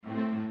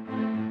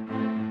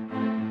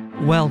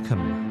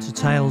Welcome to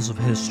Tales of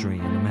History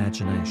and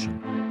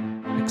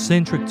Imagination.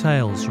 Eccentric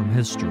Tales from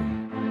History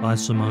by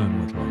Simone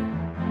Whitlow.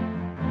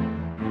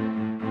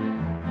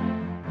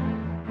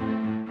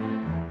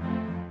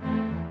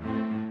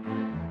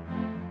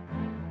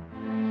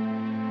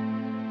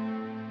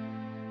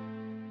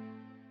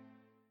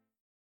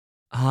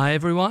 Hi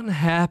everyone,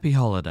 happy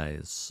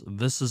holidays.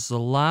 This is the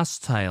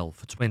last tale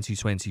for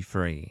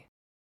 2023,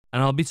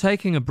 and I'll be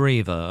taking a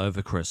breather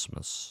over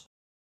Christmas.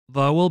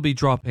 Though I will be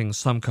dropping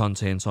some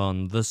content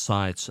on this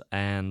site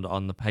and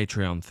on the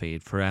Patreon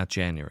feed throughout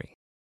January.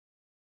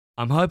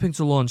 I'm hoping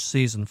to launch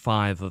Season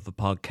 5 of the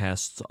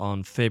podcast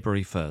on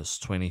February 1st,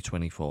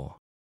 2024.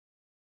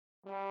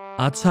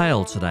 Our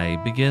tale today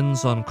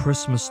begins on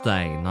Christmas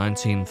Day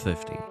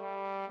 1950.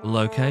 The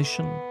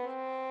location?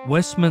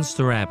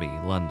 Westminster Abbey,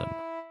 London.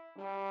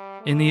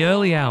 In the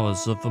early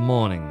hours of the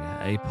morning,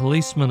 a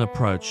policeman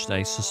approached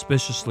a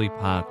suspiciously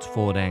parked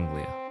Ford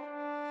Anglia.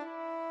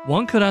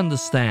 One could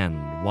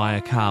understand why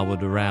a car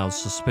would arouse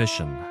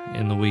suspicion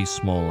in the wee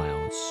small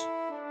hours.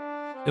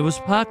 It was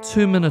parked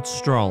 2 minutes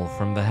stroll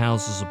from the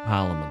Houses of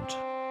Parliament.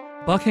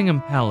 Buckingham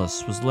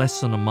Palace was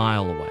less than a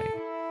mile away.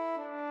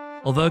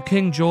 Although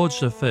King George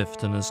V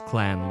and his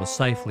clan were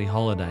safely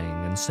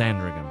holidaying in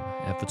Sandringham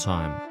at the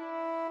time.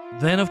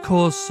 Then of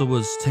course there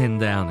was 10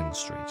 Downing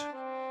Street,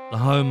 the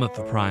home of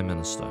the Prime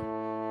Minister.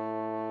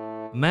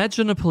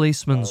 Imagine a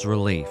policeman's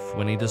relief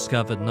when he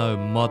discovered no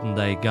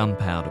modern-day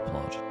gunpowder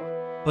plot,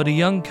 but a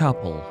young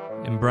couple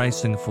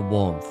embracing for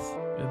warmth,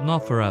 if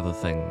not for other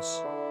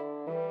things.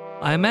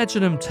 I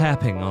imagine him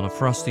tapping on a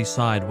frosty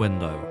side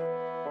window,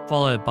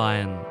 followed by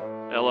an,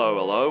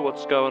 hello,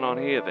 what's going on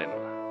here then?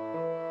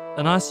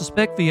 And I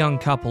suspect the young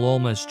couple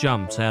almost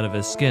jumped out of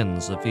their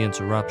skins at the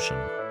interruption.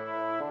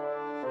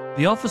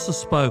 The officer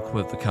spoke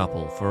with the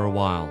couple for a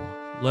while,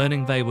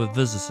 learning they were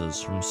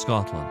visitors from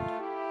Scotland.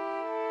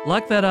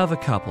 Like that other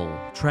couple,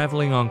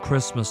 travelling on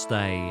Christmas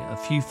Day a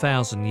few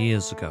thousand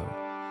years ago,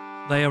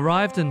 they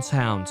arrived in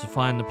town to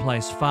find the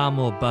place far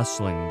more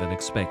bustling than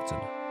expected.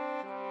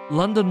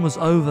 London was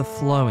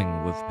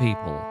overflowing with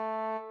people,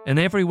 and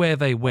everywhere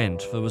they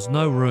went there was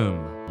no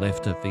room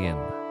left at the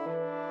inn.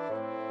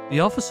 The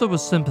officer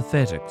was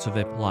sympathetic to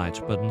their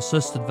plight but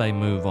insisted they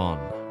move on,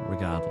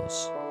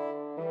 regardless.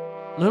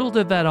 Little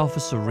did that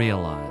officer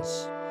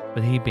realise,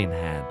 but he'd been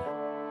had.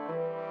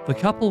 The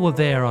couple were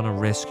there on a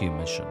rescue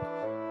mission.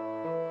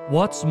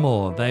 What's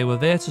more, they were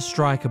there to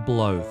strike a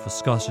blow for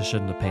Scottish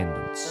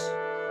independence.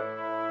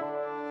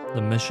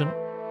 The mission?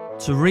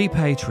 To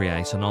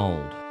repatriate an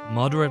old,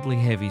 moderately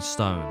heavy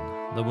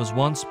stone that was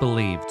once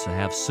believed to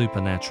have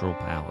supernatural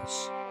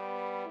powers.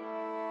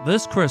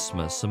 This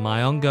Christmas, in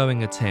my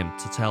ongoing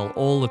attempt to tell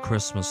all the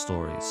Christmas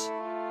stories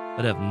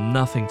that have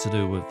nothing to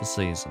do with the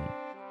season,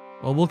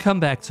 well, we'll come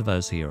back to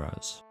those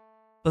heroes.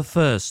 But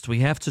first, we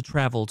have to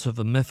travel to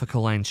the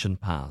mythical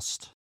ancient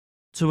past,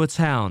 to a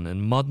town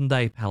in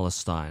modern-day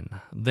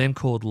Palestine, then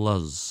called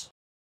Luz.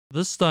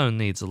 This stone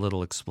needs a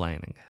little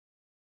explaining.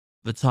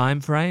 The time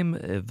frame,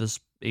 if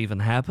this even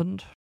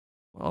happened,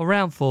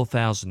 around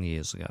 4,000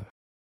 years ago.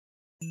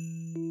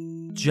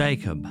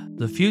 Jacob,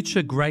 the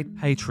future great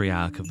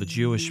patriarch of the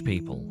Jewish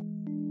people,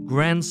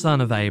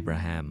 grandson of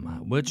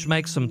Abraham, which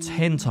makes him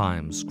 10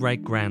 times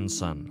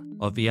great-grandson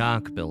of the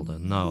ark builder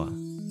Noah.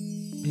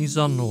 He's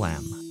on the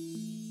lam.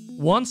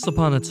 Once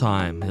upon a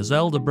time, his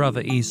elder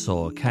brother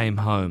Esau came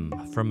home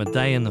from a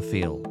day in the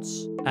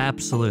fields,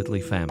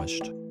 absolutely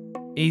famished.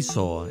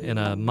 Esau, in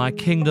a "my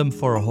kingdom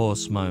for a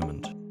horse"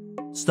 moment,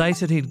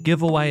 stated he'd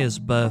give away his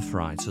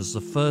birthright as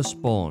the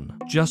firstborn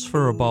just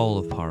for a bowl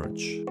of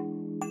porridge.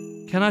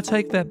 "Can I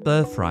take that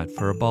birthright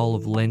for a bowl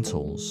of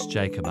lentils?"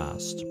 Jacob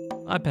asked.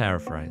 I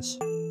paraphrase.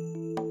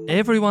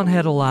 Everyone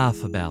had a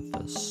laugh about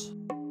this,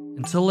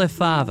 until their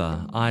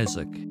father,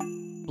 Isaac,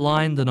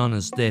 blind and on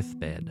his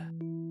deathbed,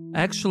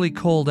 actually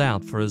called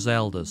out for his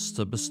eldest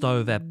to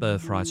bestow that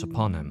birthright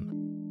upon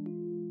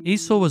him.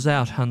 Esau was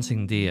out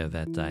hunting deer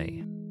that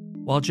day,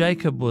 while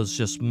Jacob was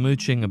just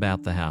mooching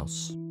about the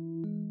house.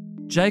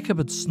 Jacob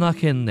had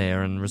snuck in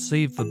there and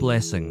received the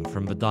blessing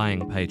from the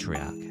dying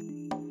patriarch.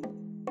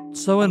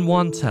 So in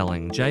one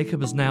telling,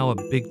 Jacob is now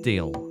a big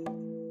deal,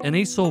 and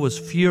Esau was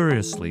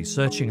furiously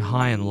searching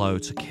high and low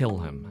to kill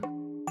him.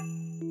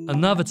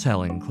 Another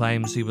telling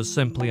claims he was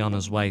simply on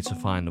his way to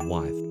find a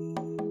wife.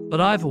 But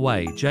either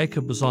way,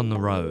 Jacob was on the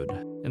road,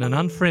 in an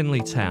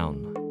unfriendly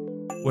town,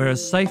 where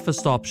his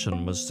safest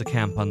option was to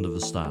camp under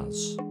the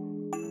stars.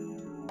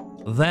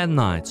 That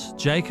night,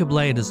 Jacob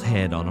laid his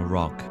head on a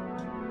rock,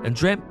 and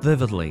dreamt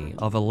vividly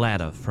of a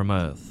ladder from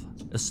earth,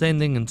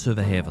 ascending into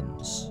the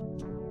heavens.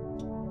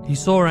 He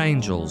saw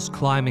angels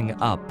climbing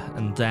up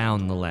and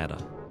down the ladder.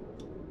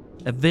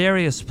 At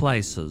various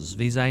places,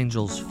 these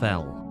angels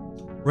fell,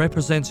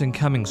 representing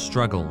coming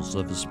struggles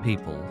of his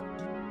people,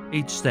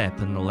 each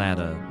step in the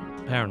ladder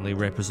apparently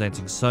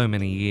representing so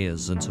many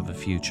years into the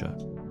future.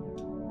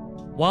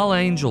 While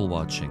angel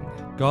watching,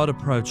 God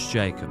approached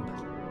Jacob.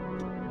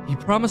 He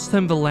promised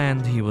him the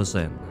land he was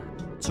in,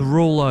 to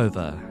rule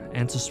over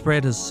and to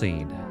spread his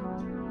seed.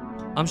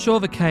 I'm sure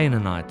the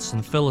Canaanites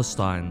and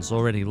Philistines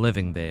already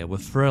living there were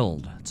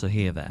thrilled to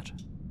hear that.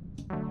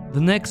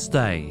 The next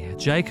day,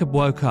 Jacob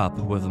woke up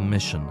with a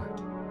mission.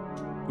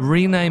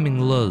 Renaming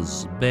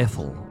Luz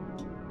Bethel,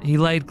 he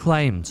laid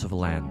claim to the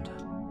land.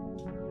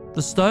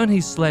 The stone he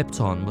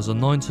slept on was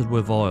anointed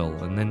with oil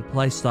and then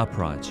placed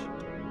upright,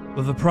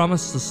 with a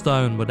promise the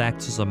stone would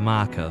act as a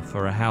marker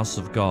for a house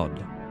of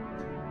God.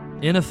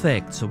 In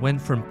effect, it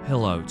went from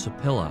pillow to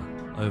pillar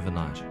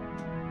overnight.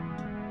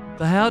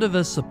 But how did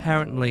this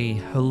apparently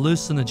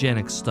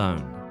hallucinogenic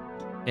stone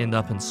end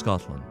up in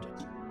Scotland?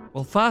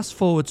 Well, fast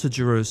forward to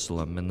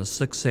Jerusalem in the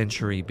 6th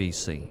century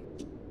BC.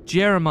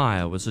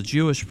 Jeremiah was a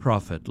Jewish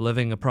prophet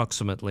living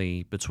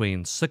approximately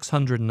between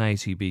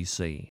 680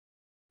 BC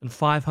and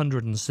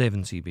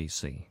 570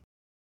 BC.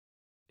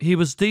 He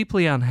was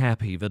deeply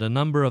unhappy that a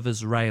number of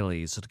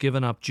Israelis had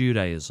given up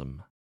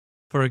Judaism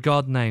for a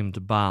god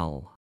named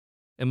Baal,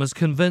 and was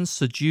convinced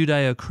the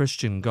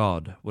Judeo-Christian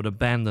God would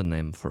abandon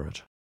them for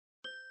it.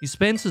 He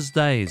spent his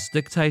days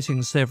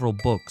dictating several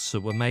books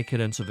that would make it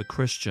into the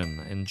Christian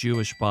and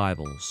Jewish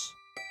Bibles,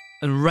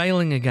 and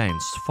railing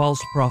against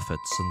false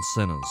prophets and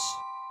sinners.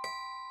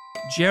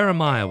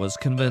 Jeremiah was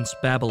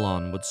convinced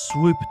Babylon would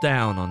swoop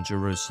down on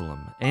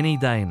Jerusalem any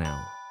day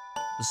now,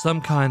 as some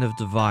kind of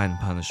divine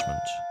punishment.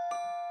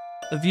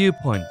 A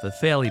viewpoint that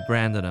fairly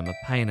branded him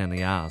a pain in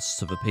the ass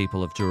to the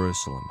people of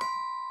Jerusalem.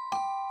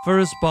 For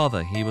his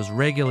bother, he was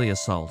regularly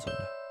assaulted,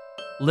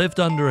 lived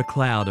under a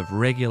cloud of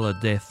regular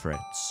death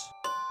threats,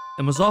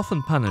 and was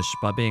often punished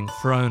by being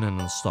thrown in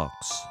the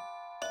stocks.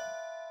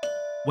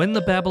 When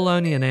the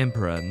Babylonian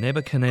Emperor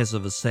Nebuchadnezzar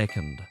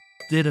II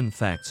did in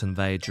fact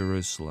invade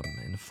Jerusalem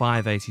in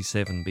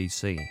 587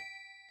 BC,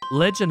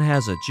 legend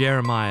has it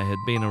Jeremiah had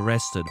been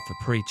arrested for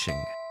preaching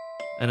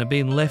and had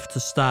been left to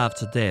starve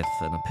to death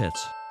in a pit.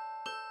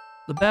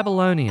 The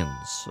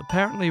Babylonians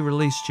apparently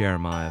released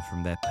Jeremiah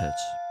from that pit,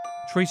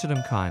 treated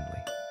him kindly.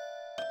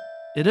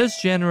 It is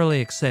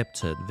generally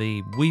accepted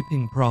the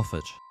weeping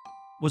prophet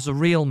was a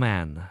real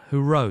man who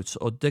wrote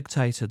or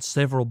dictated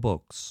several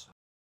books,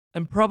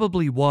 and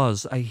probably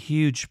was a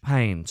huge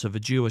pain to the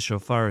Jewish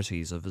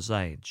authorities of his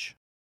age.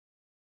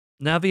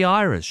 Now the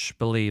Irish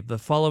believe that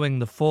following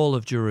the fall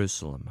of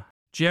Jerusalem,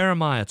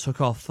 Jeremiah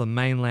took off for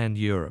mainland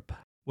Europe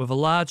with a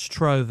large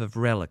trove of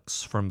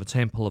relics from the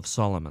Temple of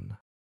Solomon,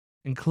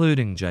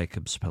 including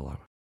Jacob's pillow.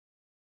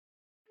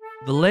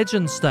 The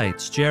legend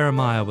states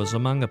Jeremiah was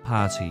among a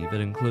party that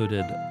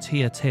included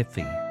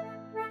Tia-Tephi,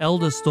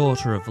 eldest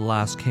daughter of the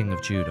last king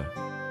of Judah.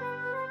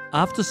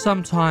 After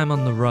some time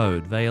on the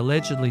road, they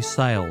allegedly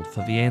sailed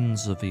for the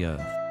ends of the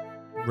earth,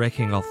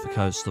 wrecking off the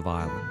coast of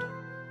Ireland.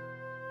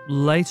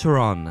 Later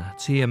on,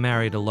 Tia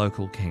married a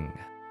local king.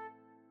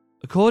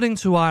 According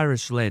to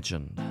Irish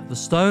legend, the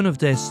Stone of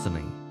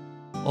Destiny,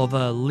 or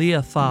the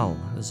Lia Fáil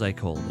as they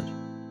called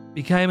it,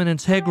 became an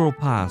integral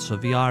part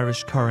of the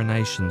Irish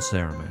coronation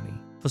ceremony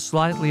for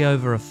slightly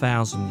over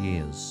 1,000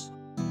 years.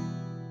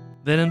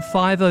 Then in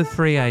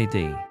 503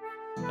 AD,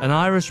 an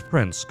Irish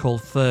prince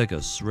called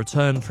Fergus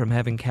returned from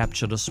having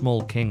captured a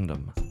small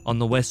kingdom on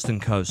the western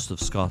coast of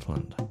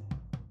Scotland.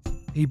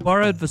 He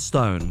borrowed the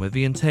stone with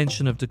the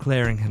intention of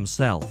declaring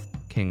himself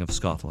King of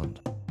Scotland.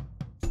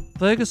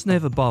 Fergus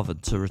never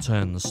bothered to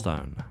return the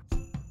stone.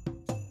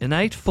 In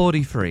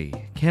 843,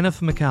 Kenneth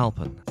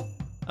MacAlpin,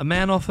 a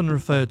man often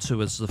referred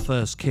to as the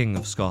first King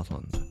of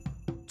Scotland,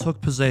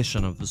 took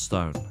possession of the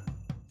stone.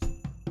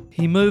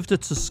 He moved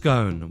it to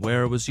Scone,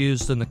 where it was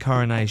used in the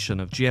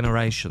coronation of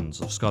generations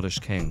of Scottish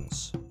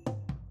kings.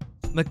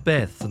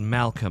 Macbeth and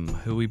Malcolm,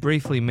 who we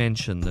briefly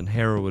mentioned in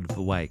Hereward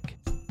the Wake,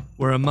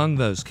 were among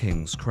those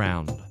kings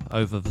crowned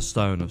over the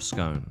stone of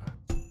Scone.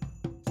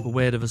 But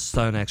where did the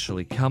stone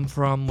actually come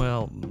from?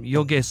 Well,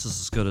 your guess is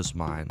as good as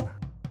mine.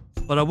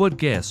 But I would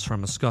guess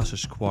from a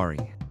Scottish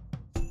quarry.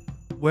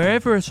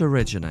 Wherever it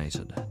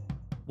originated,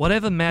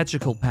 whatever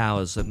magical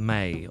powers it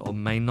may or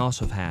may not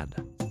have had,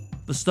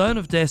 the Stone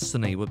of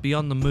Destiny would be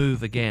on the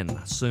move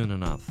again soon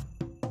enough.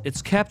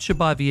 Its capture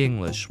by the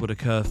English would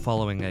occur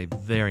following a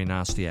very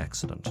nasty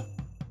accident.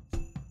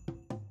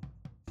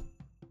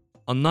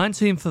 On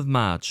 19th of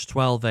March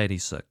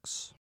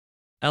 1286,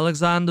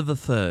 Alexander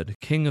III,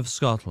 King of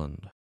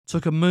Scotland,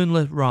 took a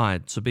moonlit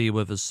ride to be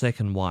with his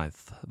second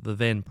wife, the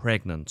then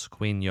pregnant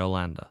Queen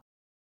Yolanda.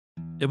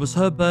 It was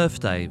her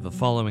birthday the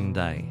following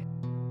day,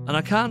 and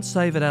I can't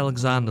say that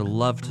Alexander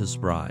loved his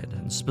bride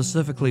and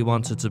specifically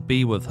wanted to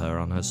be with her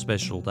on her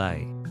special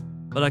day,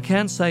 but I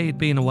can say he'd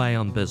been away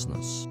on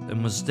business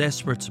and was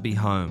desperate to be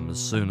home as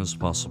soon as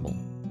possible.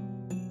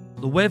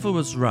 The weather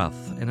was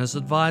rough and his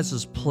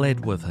advisors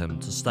pled with him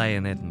to stay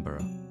in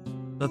Edinburgh,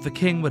 but the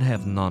king would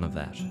have none of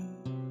that.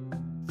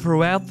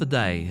 Throughout the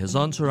day, his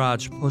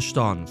entourage pushed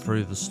on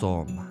through the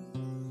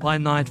storm. By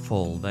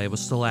nightfall, they were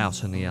still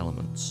out in the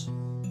elements.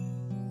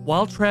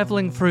 While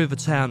travelling through the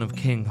town of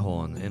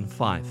Kinghorn in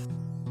Fife,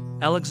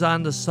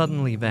 Alexander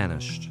suddenly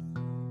vanished.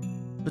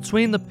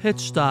 Between the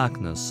pitch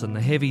darkness and the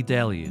heavy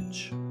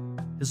deluge,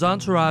 his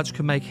entourage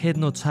could make head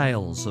nor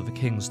tails of the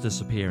king's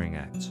disappearing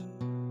act.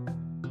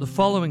 The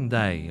following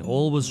day,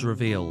 all was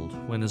revealed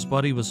when his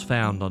body was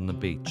found on the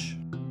beach.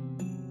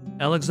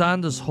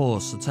 Alexander's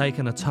horse had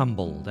taken a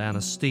tumble down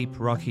a steep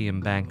rocky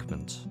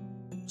embankment,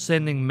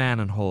 sending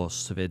man and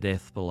horse to their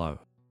death below.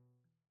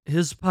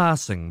 His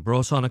passing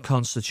brought on a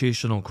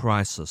constitutional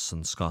crisis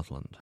in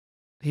Scotland.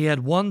 He had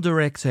one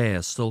direct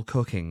heir still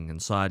cooking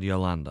inside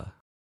Yolanda.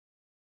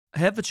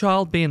 Had the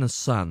child been a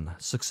son,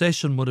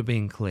 succession would have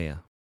been clear.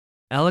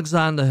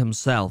 Alexander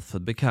himself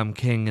had become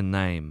king in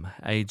name,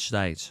 aged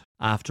 8,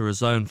 after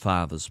his own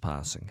father's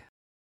passing.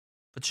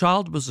 The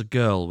child was a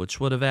girl, which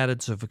would have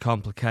added to the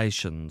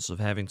complications of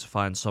having to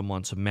find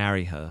someone to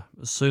marry her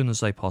as soon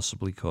as they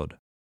possibly could.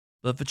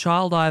 But the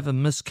child either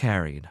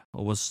miscarried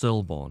or was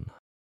stillborn.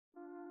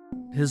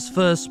 His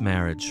first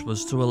marriage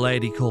was to a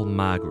lady called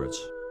Margaret,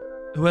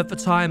 who at the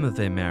time of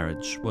their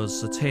marriage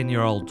was the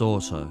 10-year-old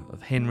daughter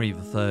of Henry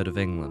III of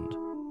England.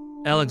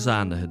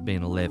 Alexander had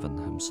been 11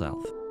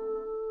 himself.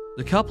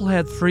 The couple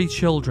had 3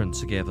 children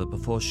together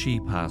before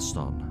she passed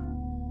on,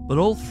 but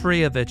all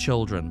 3 of their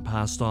children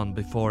passed on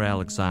before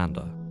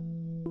Alexander,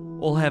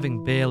 all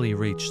having barely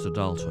reached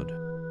adulthood.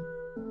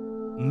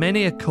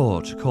 Many a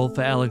court called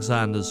for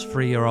Alexander's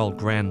 3-year-old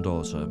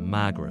granddaughter,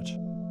 Margaret,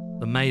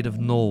 the Maid of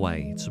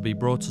Norway, to be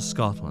brought to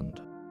Scotland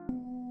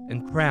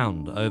and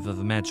crowned over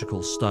the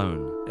magical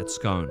stone at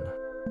Scone.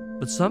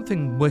 But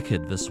something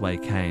wicked this way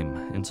came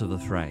into the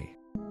fray.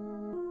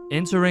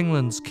 Enter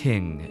England's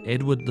king,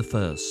 Edward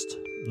I,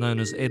 known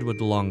as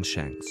Edward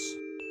Longshanks,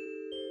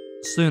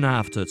 soon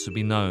after to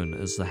be known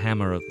as the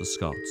Hammer of the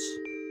Scots.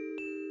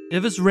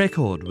 If his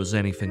record was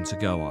anything to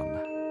go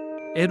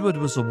on, Edward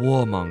was a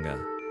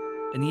warmonger,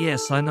 and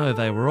yes, I know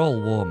they were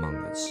all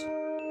warmongers.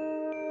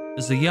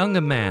 As a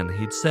younger man,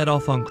 he'd set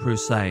off on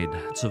crusade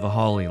to the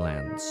Holy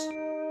Lands,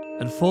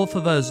 and 4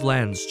 of those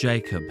lands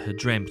Jacob had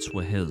dreamt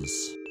were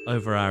his,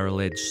 over our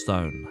alleged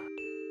stone.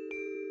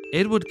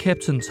 Edward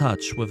kept in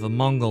touch with the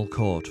Mongol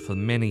court for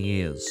many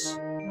years,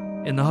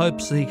 in the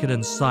hopes that he could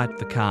incite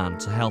the Khan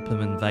to help him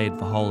invade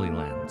the Holy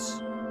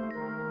Lands.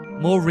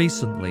 More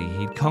recently,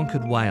 he'd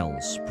conquered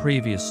Wales,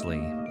 previously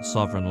a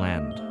sovereign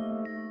land.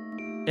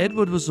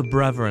 Edward was a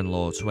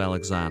brother-in-law to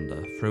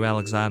Alexander through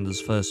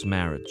Alexander's first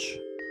marriage,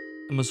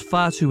 and was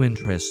far too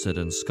interested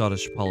in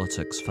Scottish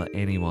politics for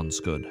anyone's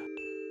good.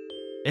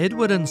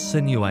 Edward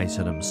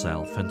insinuated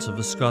himself into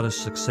the Scottish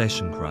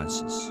succession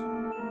crisis.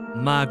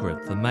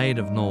 Margaret, the Maid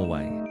of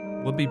Norway,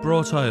 would be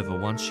brought over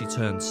once she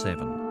turned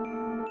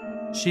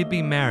 7. She'd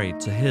be married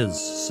to his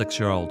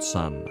 6-year-old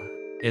son,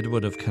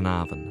 Edward of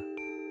Carnarvon.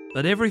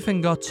 But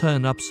everything got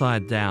turned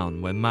upside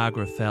down when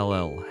Margaret fell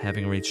ill,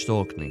 having reached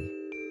Orkney,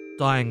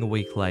 dying a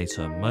week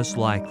later, most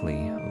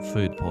likely of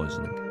food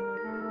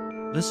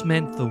poisoning. This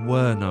meant there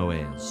were no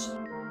heirs,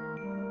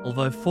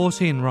 although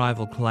 14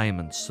 rival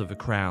claimants to the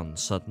crown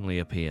suddenly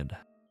appeared.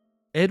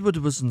 Edward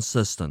was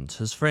insistent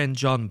his friend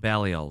John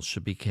Balliol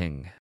should be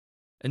king,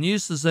 and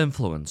used his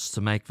influence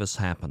to make this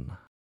happen.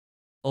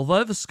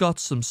 Although the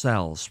Scots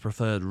themselves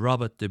preferred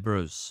Robert de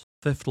Bruce,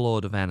 5th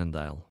Lord of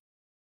Annandale,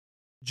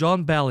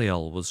 John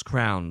Balliol was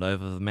crowned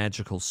over the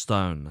magical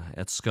stone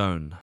at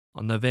Scone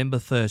on November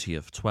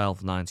 30th,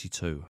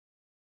 1292.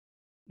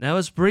 Now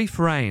his brief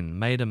reign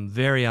made him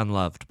very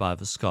unloved by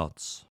the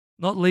Scots,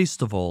 not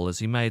least of all as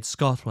he made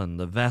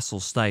Scotland a vassal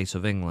state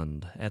of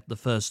England at the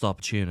first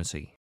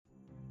opportunity.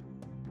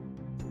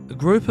 A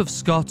group of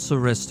Scots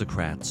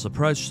aristocrats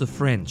approached the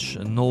French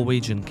and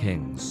Norwegian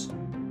kings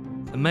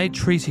and made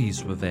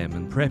treaties with them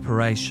in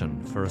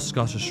preparation for a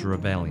Scottish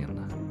rebellion.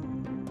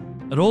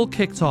 It all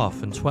kicked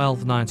off in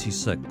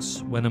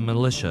 1296 when a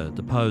militia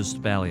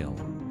deposed Balliol.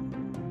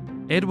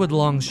 Edward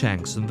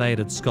Longshanks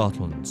invaded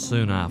Scotland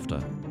soon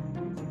after.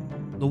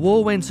 The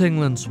war went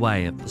England's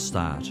way at the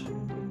start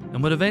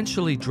and would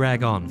eventually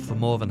drag on for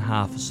more than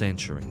half a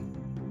century.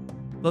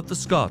 But the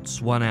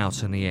Scots won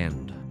out in the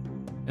end,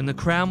 and the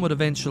crown would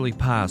eventually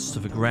pass to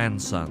the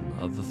grandson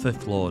of the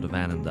 5th Lord of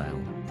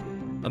Annandale,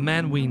 a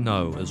man we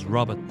know as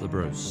Robert the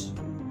Bruce.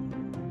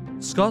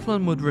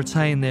 Scotland would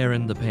retain their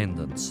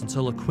independence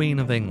until a Queen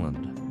of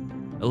England,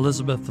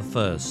 Elizabeth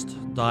I,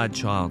 died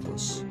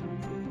childless.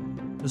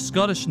 The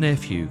Scottish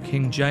nephew,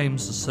 King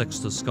James VI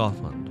of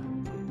Scotland,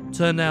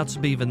 turned out to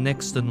be the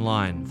next in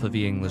line for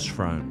the English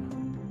throne.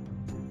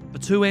 The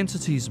 2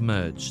 entities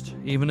merged,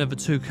 even if the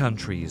 2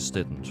 countries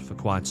didn't for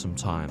quite some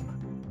time.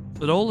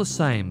 But all the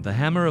same, the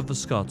Hammer of the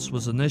Scots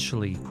was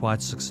initially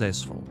quite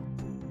successful,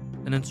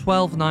 and in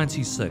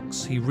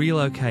 1296 he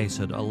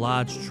relocated a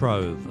large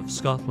trove of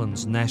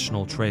Scotland's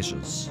national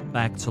treasures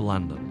back to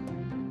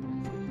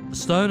London. The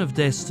Stone of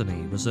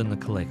Destiny was in the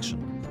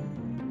collection.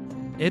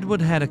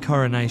 Edward had a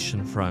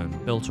coronation throne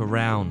built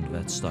around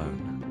that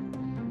stone.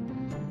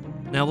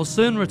 Now we'll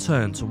soon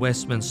return to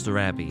Westminster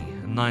Abbey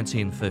in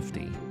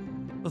 1950,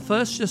 but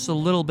first just a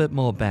little bit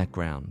more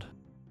background.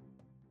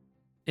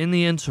 In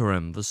the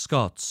interim, the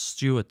Scots,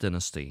 Stuart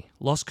dynasty,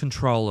 lost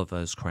control of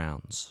those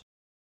crowns.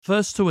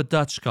 First to a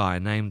Dutch guy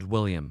named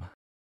William,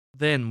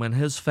 then when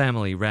his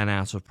family ran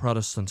out of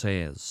Protestant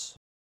heirs,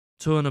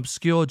 to an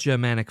obscure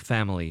Germanic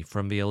family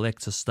from the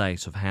Elector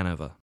State of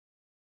Hanover.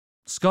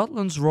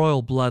 Scotland's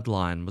royal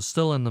bloodline was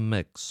still in the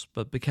mix,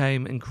 but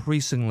became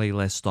increasingly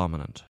less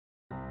dominant.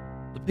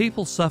 The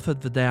people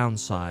suffered the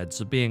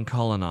downsides of being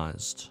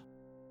colonised,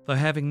 though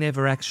having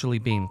never actually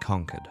been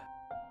conquered.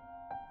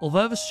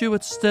 Although the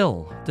Stuarts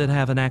still did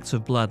have an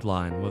active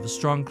bloodline with a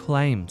strong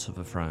claim to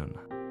the throne,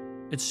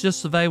 it's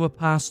just that they were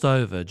passed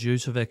over due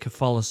to their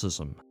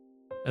Catholicism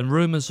and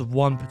rumours of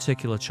one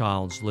particular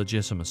child's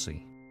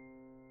legitimacy.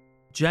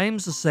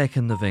 James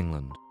II of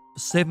England,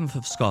 the 7th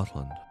of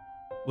Scotland,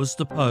 was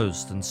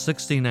deposed in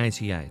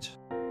 1688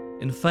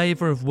 in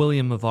favour of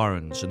William of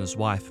Orange and his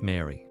wife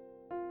Mary.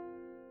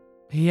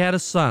 He had a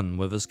son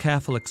with his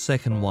Catholic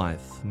second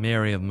wife,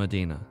 Mary of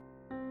Modena,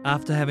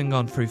 after having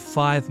gone through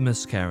 5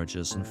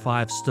 miscarriages and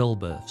 5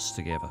 stillbirths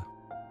together.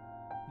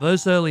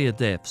 Those earlier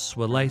deaths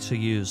were later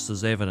used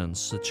as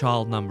evidence that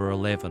child number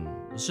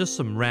 11 was just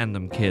some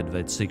random kid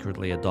they'd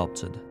secretly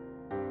adopted,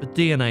 but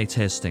DNA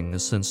testing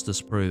has since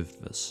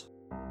disproved this.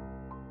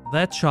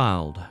 That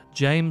child,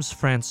 James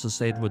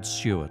Francis Edward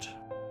Stuart,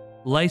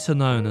 later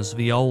known as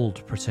the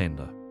Old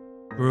Pretender,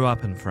 grew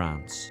up in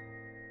France.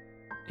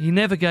 He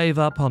never gave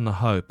up on the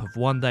hope of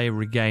one day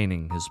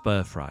regaining his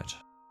birthright.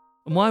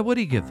 And why would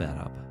he give that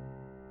up?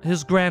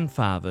 His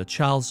grandfather,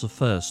 Charles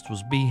I,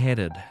 was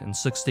beheaded in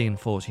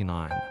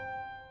 1649.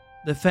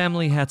 Their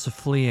family had to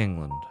flee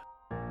England,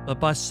 but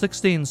by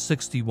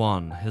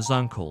 1661 his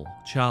uncle,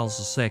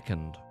 Charles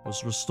II,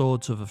 was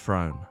restored to the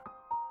throne,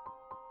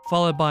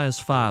 followed by his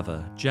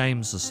father,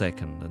 James II,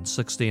 in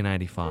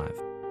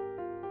 1685.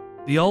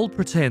 The Old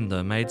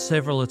Pretender made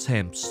several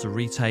attempts to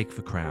retake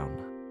the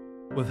crown,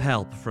 with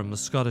help from the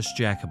Scottish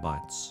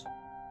Jacobites.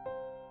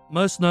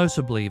 Most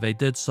notably, they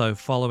did so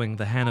following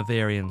the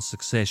Hanoverian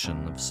succession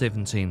of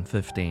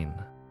 1715.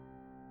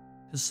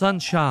 His son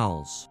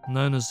Charles,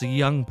 known as the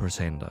Young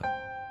Pretender,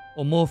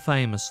 or more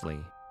famously,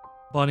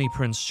 Bonnie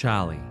Prince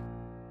Charlie,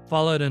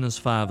 followed in his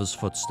father's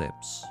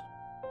footsteps.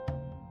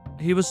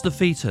 He was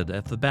defeated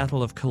at the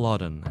Battle of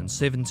Culloden in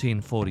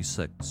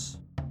 1746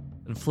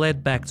 and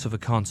fled back to the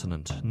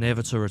continent,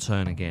 never to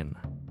return again.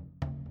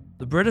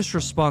 The British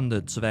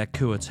responded to that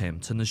coup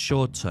attempt in the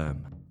short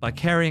term by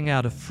carrying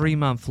out a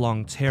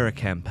 3-month-long terror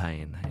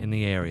campaign in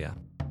the area,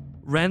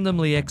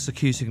 randomly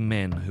executing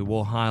men who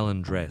wore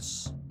Highland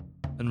dress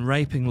and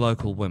raping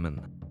local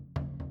women.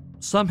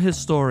 Some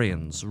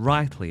historians,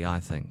 rightly I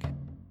think,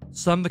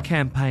 sum the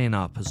campaign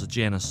up as a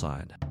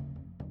genocide.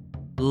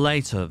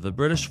 Later, the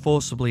British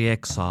forcibly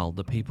exiled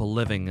the people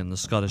living in the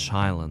Scottish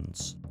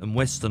Highlands and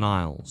Western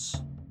Isles,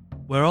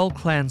 where old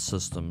clan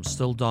systems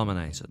still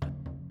dominated,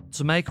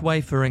 to make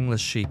way for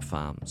English sheep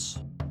farms.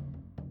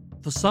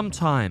 For some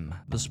time,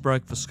 this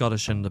broke the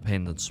Scottish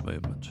independence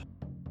movement.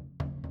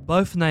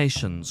 Both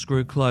nations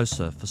grew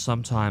closer for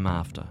some time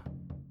after.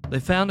 They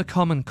found a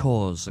common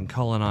cause in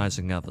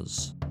colonising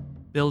others,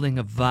 building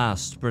a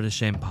vast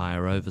British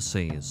Empire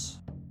overseas.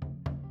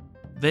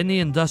 Then the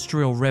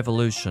Industrial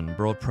Revolution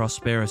brought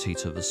prosperity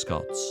to the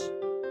Scots,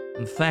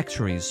 and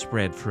factories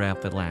spread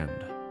throughout the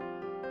land.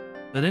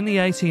 But in the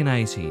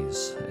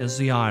 1880s, as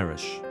the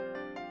Irish,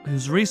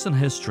 whose recent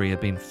history had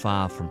been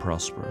far from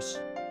prosperous,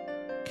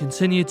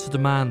 continued to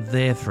demand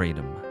their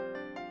freedom,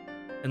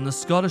 and the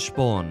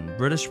Scottish-born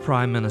British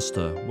Prime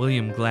Minister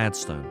William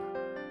Gladstone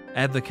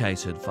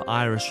advocated for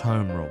Irish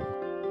Home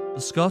Rule,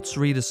 the Scots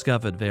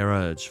rediscovered their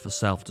urge for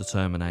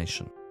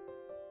self-determination.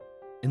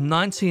 In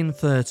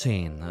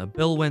 1913, a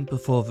bill went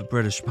before the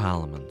British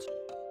Parliament,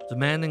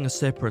 demanding a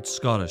separate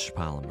Scottish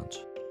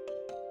Parliament.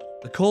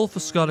 The call for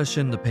Scottish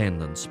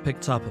independence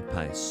picked up a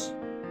pace,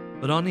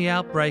 but on the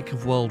outbreak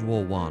of World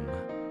War I,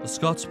 the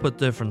Scots put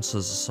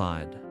differences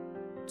aside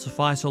to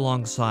fight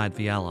alongside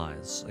the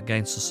Allies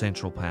against the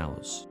Central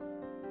Powers.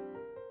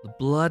 The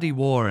bloody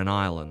war in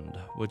Ireland,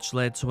 which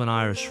led to an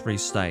Irish Free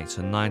State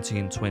in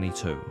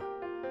 1922,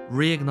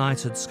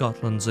 reignited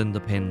Scotland's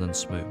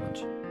independence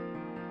movement.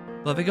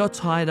 But they got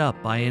tied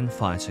up by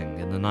infighting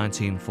in the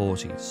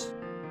 1940s.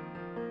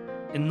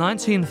 In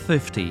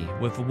 1950,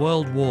 with the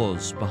World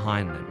Wars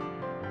behind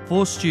them,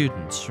 4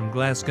 students from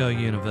Glasgow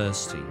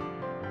University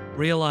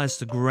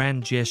realised a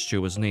grand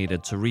gesture was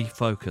needed to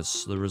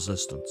refocus the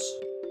resistance.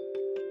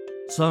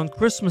 So on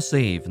Christmas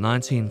Eve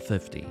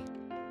 1950,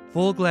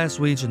 4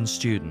 Glaswegian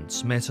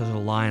students met at a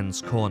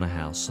Lions Corner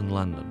house in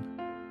London,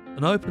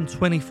 an open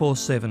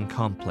 24/7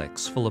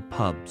 complex full of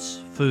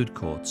pubs, food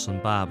courts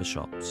and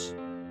barbershops.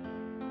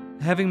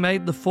 Having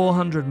made the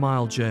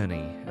 400-mile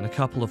journey in a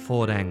couple of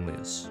Ford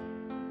Anglias,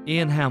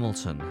 Ian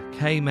Hamilton,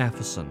 Kay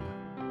Matheson,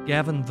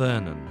 Gavin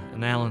Vernon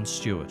and Alan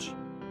Stewart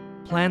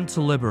planned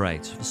to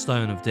liberate the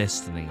Stone of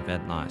Destiny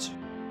that night.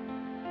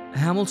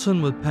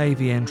 Hamilton would pay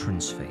the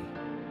entrance fee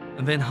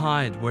and then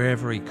hide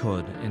wherever he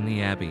could in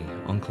the Abbey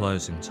on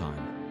closing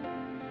time.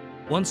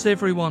 Once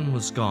everyone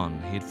was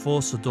gone, he'd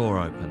force a door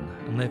open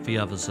and let the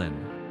others in.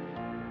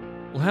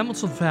 Well,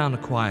 Hamilton found a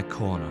quiet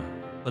corner,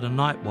 but a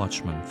night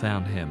watchman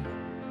found him.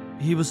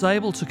 He was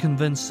able to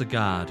convince the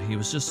guard he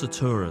was just a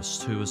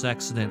tourist who was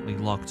accidentally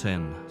locked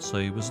in, so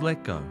he was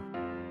let go.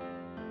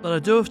 But I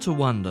do have to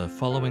wonder,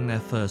 following their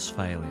first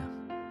failure,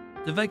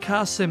 did they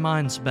cast their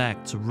minds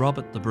back to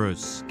Robert the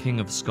Bruce, King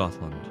of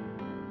Scotland?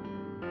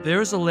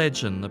 There is a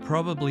legend that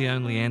probably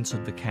only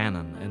entered the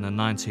canon in the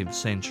 19th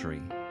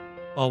century,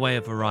 by way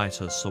of a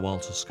writer, Sir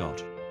Walter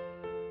Scott.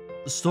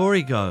 The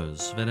story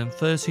goes that in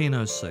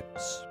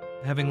 1306,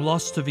 having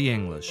lost to the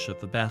English at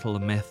the Battle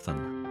of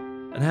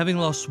Methven, and having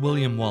lost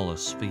William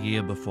Wallace the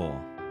year before,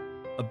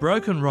 a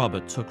broken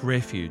Robert took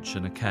refuge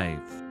in a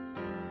cave.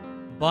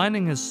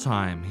 Biding his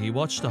time, he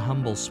watched a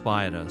humble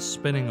spider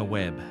spinning a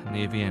web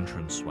near the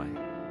entranceway.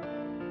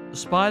 The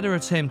spider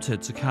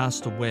attempted to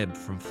cast a web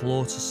from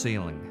floor to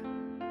ceiling,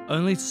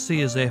 only to see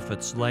his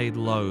efforts laid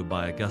low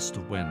by a gust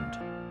of wind.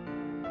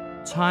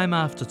 Time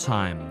after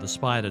time, the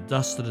spider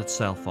dusted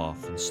itself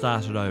off and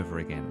started over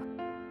again.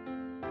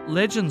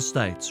 Legend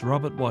states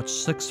Robert watched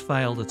 6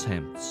 failed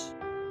attempts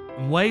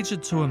and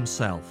wagered to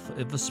himself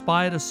if the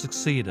spider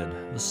succeeded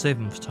the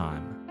 7th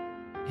time,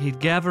 he'd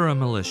gather a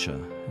militia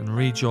and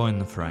rejoin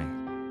the fray.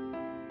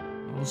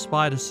 Well, the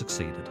spider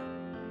succeeded.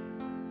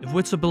 If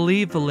we're to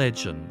believe the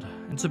legend,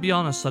 and to be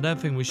honest, I don't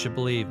think we should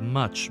believe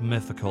much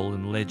mythical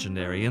and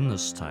legendary in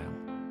this tale,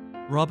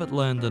 Robert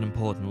learned an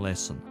important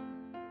lesson.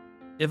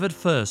 If at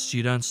first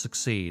you don't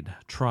succeed,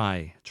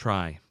 try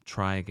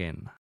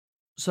again.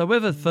 So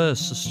if at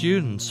first the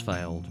students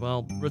failed,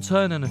 well,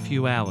 return in a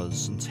few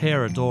hours and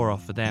tear a door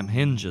off the damn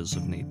hinges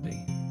if need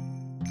be.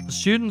 The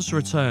students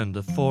returned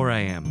at 4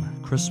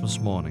 a.m. Christmas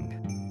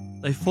morning.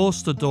 They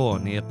forced a door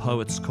near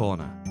Poet's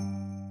Corner.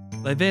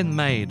 They then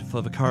made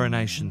for the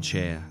coronation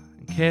chair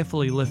and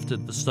carefully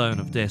lifted the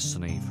Stone of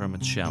Destiny from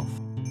its shelf.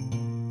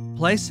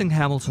 Placing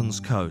Hamilton's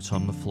coat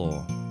on the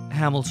floor,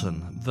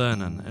 Hamilton,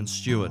 Vernon, and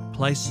Stuart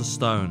placed the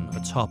stone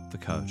atop the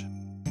coat.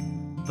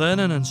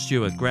 Vernon and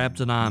Stuart grabbed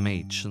an arm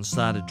each and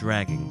started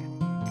dragging.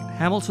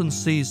 Hamilton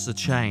seized the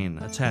chain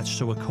attached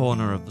to a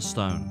corner of the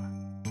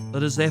stone,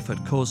 but his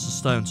effort caused the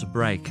stone to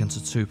break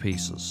into 2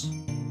 pieces.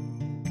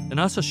 In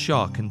utter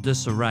shock and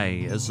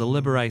disarray as the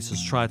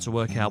liberators tried to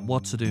work out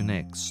what to do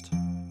next,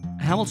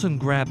 Hamilton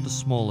grabbed the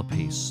smaller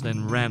piece,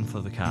 then ran for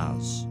the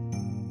cars.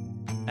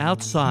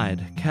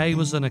 Outside, Kay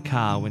was in a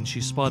car when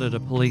she spotted a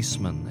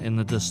policeman in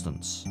the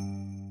distance.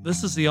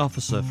 This is the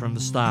officer from the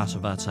start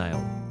of our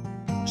tale.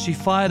 She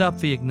fired up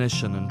the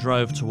ignition and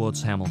drove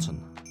towards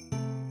Hamilton.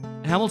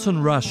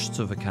 Hamilton rushed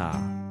to the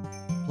car,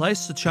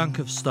 placed a chunk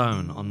of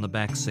stone on the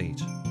back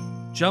seat,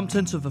 jumped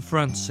into the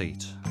front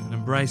seat and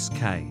embraced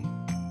Kay,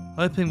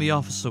 hoping the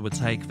officer would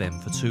take them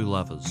for 2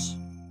 lovers.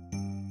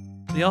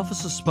 The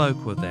officer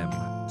spoke with them,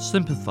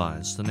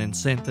 sympathized, and then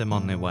sent them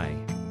on their way.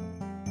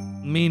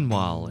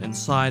 Meanwhile,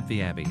 inside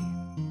the Abbey,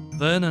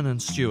 Vernon and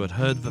Stuart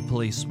heard the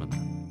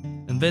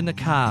policeman, and then the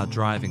car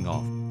driving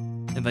off,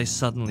 and they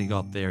suddenly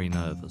got very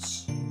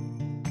nervous.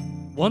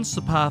 Once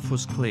the path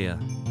was clear,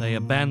 they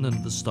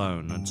abandoned the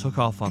stone and took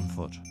off on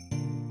foot.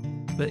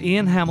 But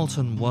Ian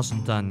Hamilton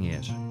wasn't done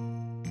yet.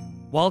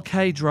 While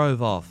Kay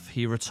drove off,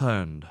 he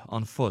returned,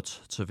 on foot,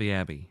 to the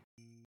Abbey.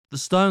 The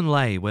stone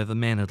lay where the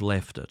men had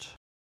left it,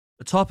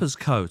 atop his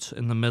coat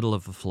in the middle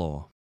of the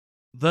floor.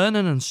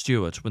 Vernon and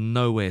Stuart were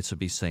nowhere to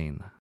be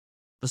seen.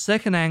 The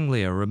second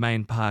Anglia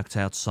remained parked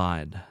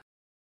outside.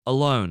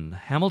 Alone,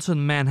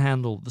 Hamilton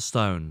manhandled the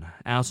stone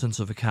out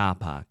into the car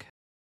park.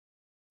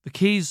 The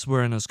keys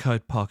were in his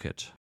coat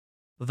pocket,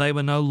 but they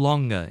were no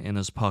longer in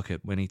his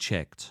pocket when he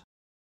checked.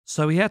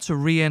 So he had to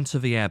re-enter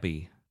the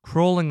Abbey,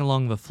 crawling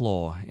along the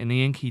floor in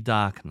the inky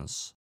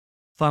darkness,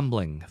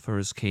 fumbling for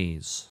his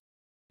keys.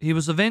 He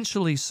was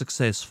eventually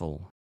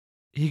successful.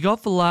 He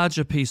got the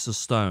larger piece of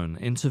stone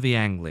into the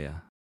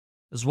Anglia,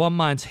 as one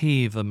might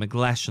heave a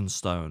McGlashan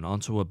stone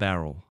onto a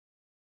barrel.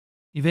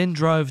 He then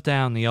drove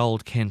down the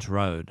old Kent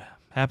Road,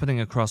 happening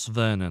across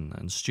Vernon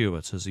and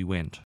Stuart as he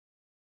went.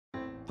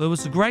 There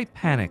was a great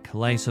panic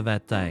later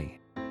that day,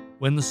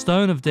 when the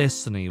Stone of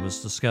Destiny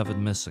was discovered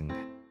missing.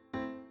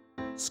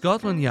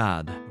 Scotland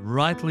Yard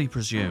rightly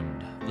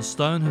presumed the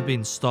stone had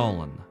been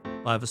stolen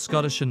by the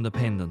Scottish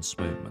independence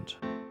movement.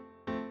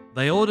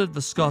 They ordered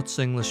the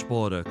Scots-English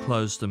border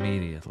closed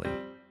immediately.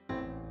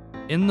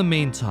 In the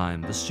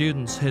meantime, the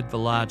students hid the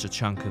larger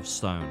chunk of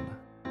stone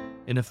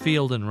in a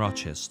field in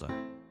Rochester.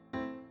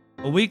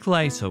 A week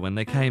later, when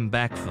they came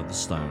back for the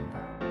stone,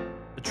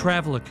 a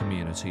traveller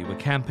community were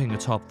camping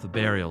atop the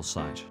burial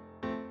site,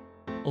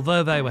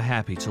 although they were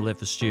happy to let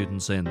the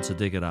students in to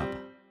dig it up.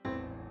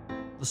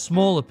 The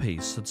smaller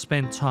piece had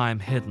spent time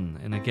hidden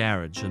in a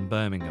garage in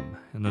Birmingham,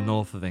 in the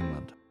north of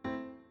England.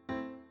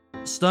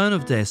 The Stone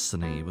of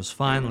Destiny was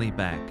finally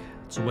back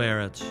to where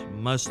it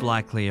most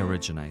likely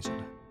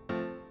originated.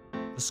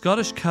 The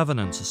Scottish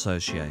Covenant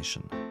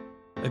Association,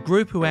 a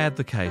group who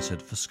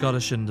advocated for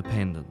Scottish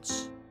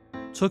independence,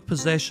 took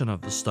possession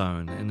of the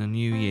stone in the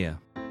new year,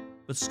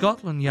 but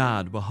Scotland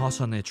Yard were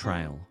hot on their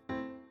trail.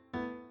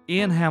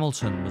 Ian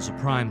Hamilton was a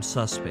prime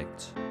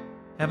suspect,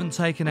 having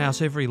taken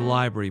out every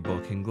library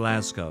book in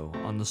Glasgow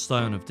on the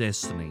Stone of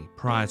Destiny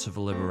prior to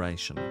the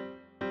liberation.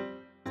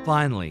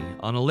 Finally,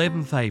 on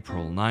 11th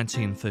April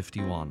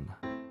 1951,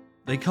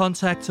 they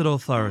contacted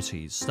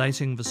authorities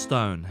stating the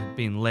stone had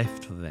been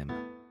left for them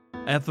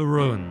at the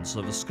ruins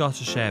of a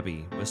Scottish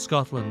abbey where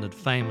Scotland had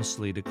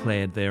famously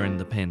declared their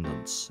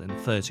independence in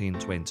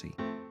 1320.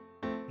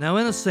 Now,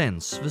 in a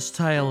sense, this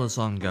tale is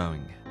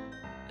ongoing.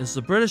 As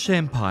the British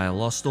Empire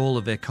lost all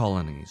of their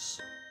colonies,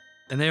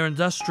 and their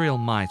industrial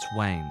might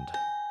waned.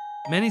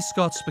 Many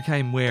Scots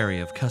became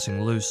wary of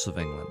cutting loose of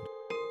England.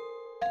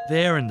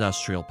 Their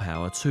industrial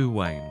power too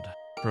waned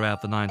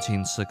throughout the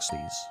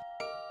 1960s,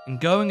 and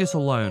going it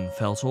alone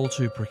felt all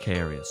too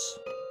precarious.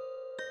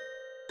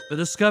 The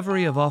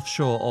discovery of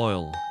offshore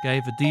oil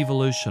gave a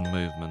devolution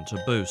movement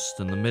a boost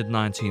in the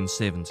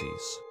mid-1970s,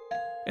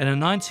 and in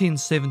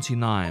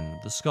 1979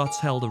 the Scots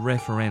held a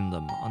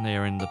referendum on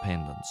their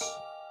independence.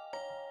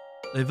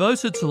 They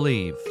voted to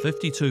leave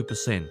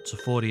 52% to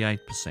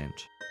 48%,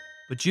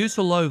 but due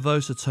to low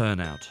voter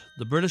turnout,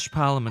 the British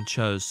Parliament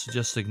chose to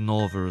just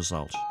ignore the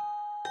result.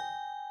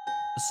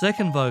 A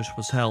second vote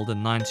was held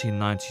in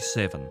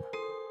 1997,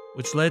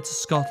 which led to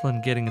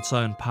Scotland getting its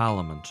own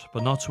parliament,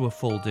 but not to a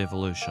full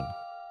devolution.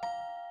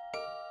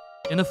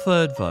 In a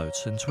third vote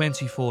in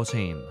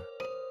 2014,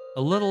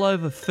 a little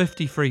over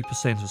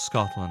 53% of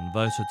Scotland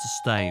voted to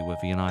stay with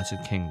the United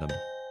Kingdom.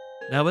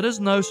 Now it is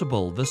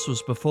notable this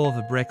was before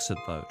the Brexit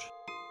vote,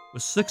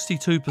 with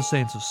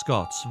 62% of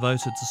Scots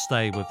voted to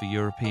stay with the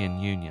European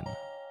Union,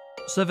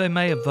 so they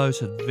may have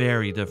voted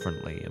very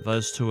differently if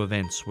those two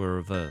events were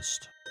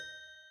reversed.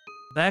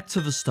 Back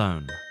to the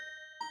stone.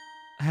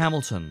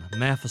 Hamilton,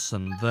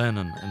 Matheson,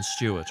 Vernon and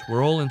Stewart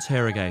were all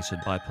interrogated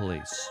by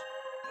police,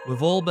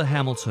 with all but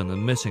Hamilton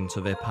admitting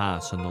to their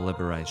part in the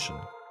liberation.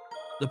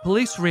 The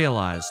police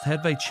realised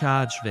had they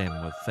charged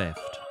them with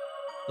theft,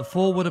 the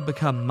four would have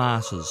become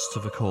martyrs to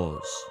the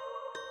cause.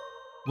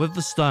 With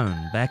the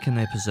stone back in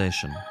their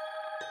possession,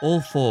 all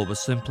four were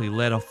simply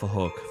let off the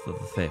hook for the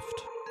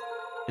theft.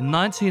 In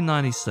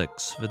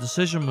 1996, the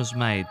decision was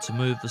made to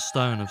move the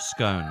stone of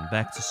Scone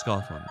back to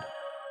Scotland,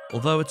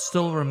 although it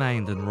still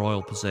remained in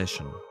royal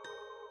possession.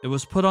 It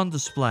was put on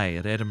display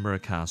at Edinburgh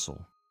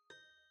Castle.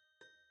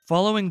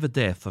 Following the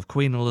death of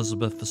Queen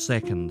Elizabeth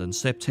II in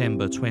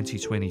September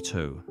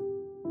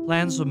 2022,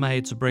 plans were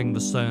made to bring the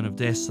Stone of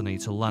Destiny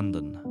to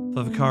London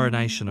for the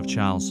coronation of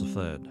Charles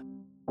III.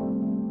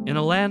 In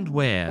a land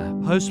where,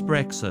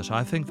 post-Brexit,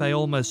 I think they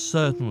almost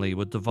certainly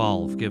would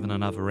devolve given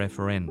another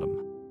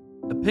referendum,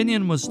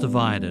 opinion was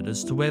divided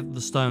as to whether the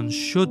stone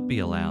should be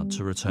allowed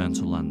to return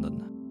to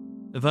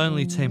London, if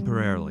only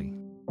temporarily.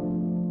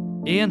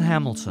 Ian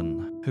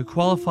Hamilton, who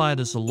qualified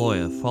as a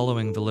lawyer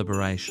following the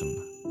liberation,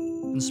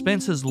 and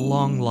spent his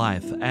long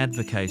life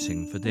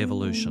advocating for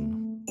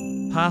devolution,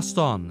 passed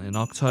on in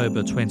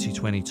October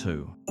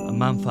 2022, a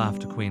month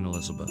after Queen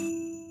Elizabeth.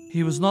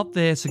 He was not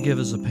there to give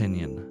his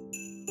opinion,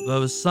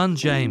 though his son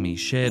Jamie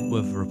shared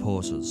with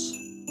reporters.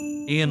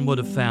 Ian would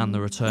have found the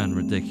return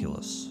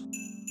ridiculous.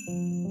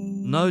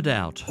 No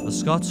doubt, the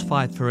Scots'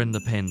 fight for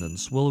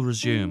independence will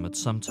resume at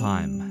some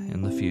time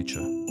in the future.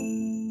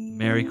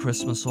 Merry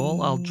Christmas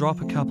all. I'll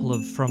drop a couple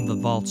of From the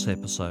Vaults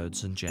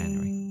episodes in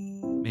January.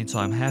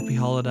 Meantime, happy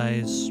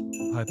holidays.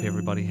 Hope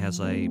everybody has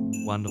a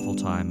wonderful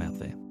time out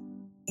there.